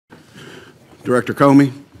Director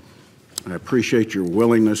Comey, I appreciate your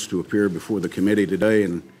willingness to appear before the committee today,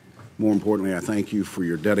 and more importantly, I thank you for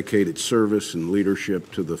your dedicated service and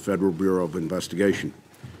leadership to the Federal Bureau of Investigation.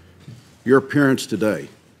 Your appearance today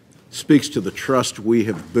speaks to the trust we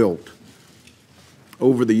have built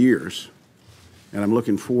over the years, and I'm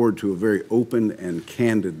looking forward to a very open and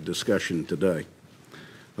candid discussion today.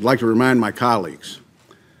 I'd like to remind my colleagues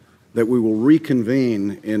that we will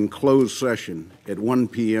reconvene in closed session at 1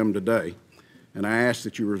 p.m. today, and I ask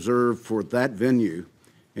that you reserve for that venue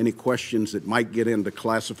any questions that might get into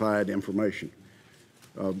classified information.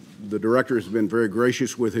 The director has been very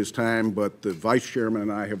gracious with his time, but the vice chairman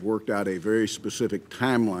and I have worked out a very specific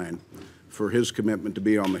timeline for his commitment to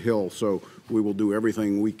be on the Hill, so we will do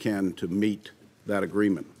everything we can to meet that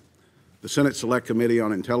agreement. The Senate Select Committee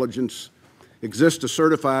on Intelligence exists to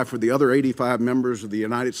certify for the other 85 members of the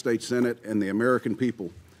United States Senate and the American people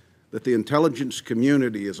that the intelligence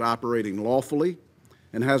community is operating lawfully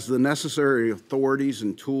and has the necessary authorities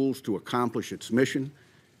and tools to accomplish its mission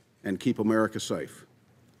and keep America safe.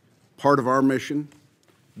 Part of our mission,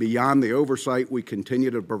 beyond the oversight we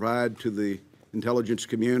continue to provide to the intelligence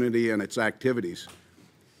community and its activities,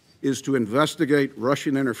 is to investigate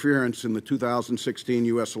Russian interference in the 2016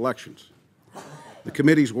 U.S. elections. The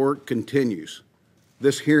committee's work continues.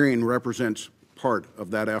 This hearing represents part of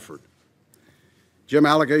that effort. Jim,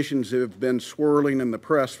 allegations have been swirling in the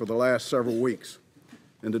press for the last several weeks,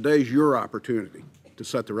 and today's your opportunity to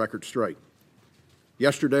set the record straight.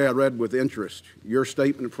 Yesterday, I read with interest your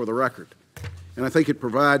statement for the record, and I think it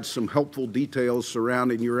provides some helpful details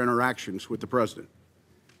surrounding your interactions with the President.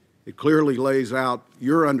 It clearly lays out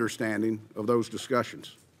your understanding of those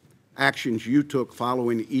discussions, actions you took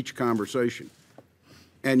following each conversation,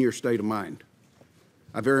 and your state of mind.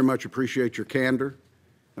 I very much appreciate your candor,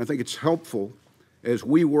 and I think it's helpful as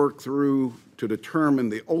we work through to determine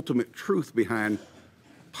the ultimate truth behind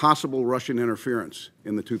possible Russian interference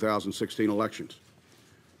in the 2016 elections.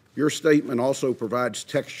 Your statement also provides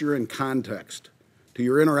texture and context to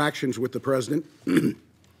your interactions with the President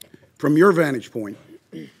from your vantage point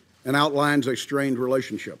and outlines a strained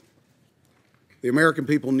relationship. The American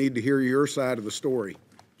people need to hear your side of the story,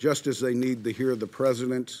 just as they need to hear the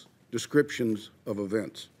President's descriptions of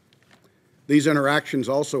events. These interactions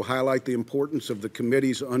also highlight the importance of the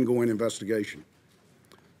committee's ongoing investigation.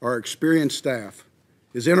 Our experienced staff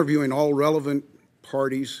is interviewing all relevant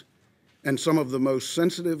parties and some of the most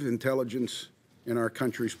sensitive intelligence in our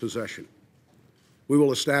country's possession. We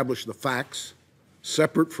will establish the facts,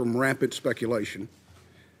 separate from rampant speculation,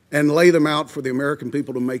 and lay them out for the American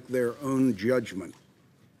people to make their own judgment.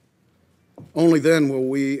 Only then will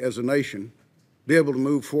we, as a nation, be able to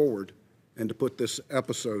move forward and to put this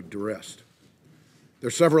episode to rest. There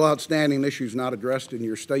are several outstanding issues not addressed in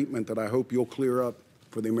your statement that I hope you'll clear up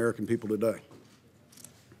for the American people today.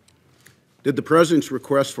 Did the President's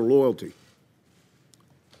request for loyalty,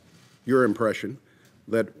 your impression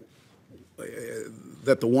that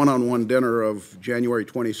the one-on-one dinner of January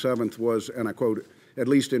 27th was, and I quote, at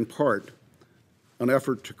least in part, an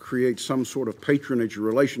effort to create some sort of patronage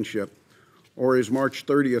relationship, or his March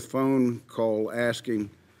 30th phone call asking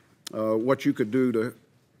what you could do to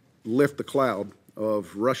lift the cloud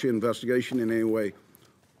of Russia investigation in any way,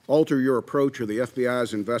 alter your approach of the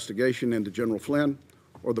FBI's investigation into General Flynn,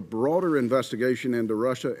 or the broader investigation into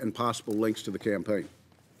Russia and possible links to the campaign?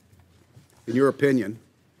 In your opinion,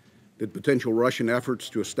 did potential Russian efforts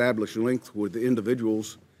to establish links with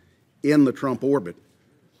individuals in the Trump orbit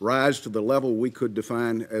rise to the level we could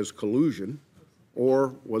define as collusion,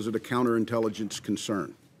 or was it a counterintelligence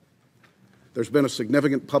concern? There's been a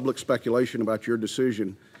significant public speculation about your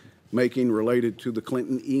decision-making related to the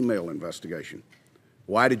Clinton email investigation.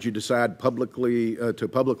 Why did you decide to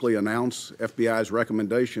publicly announce FBI's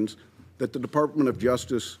recommendations that the Department of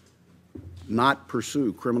Justice not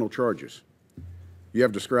pursue criminal charges? You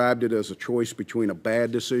have described it as a choice between a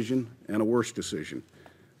bad decision and a worse decision.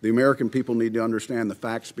 The American people need to understand the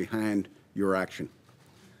facts behind your action.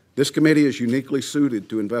 This committee is uniquely suited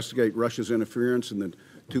to investigate Russia's interference in the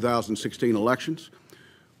 2016 elections.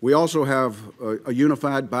 We also have a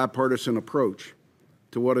unified bipartisan approach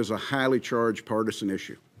to what is a highly charged partisan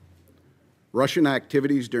issue. Russian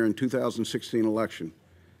activities during 2016 election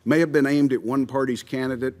may have been aimed at one party's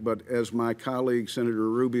candidate, but as my colleague Senator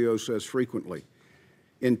Rubio says frequently,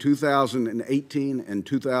 in 2018 and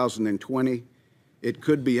 2020, it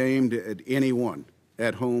could be aimed at anyone,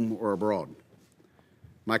 at home or abroad.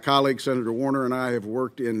 My colleague Senator Warner and I have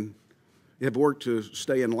worked to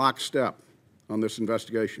stay in lockstep on this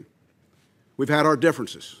investigation. We've had our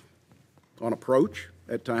differences on approach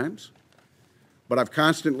at times, but I've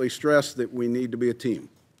constantly stressed that we need to be a team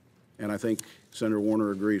and I think Senator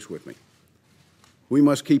Warner agrees with me. We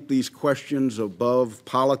must keep these questions above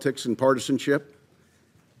politics and partisanship.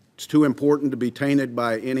 It's too important to be tainted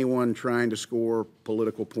by anyone trying to score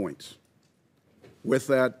political points. With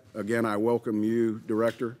that, again, I welcome you,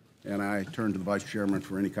 Director, and I turn to the Vice Chairman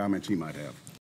for any comments he might have.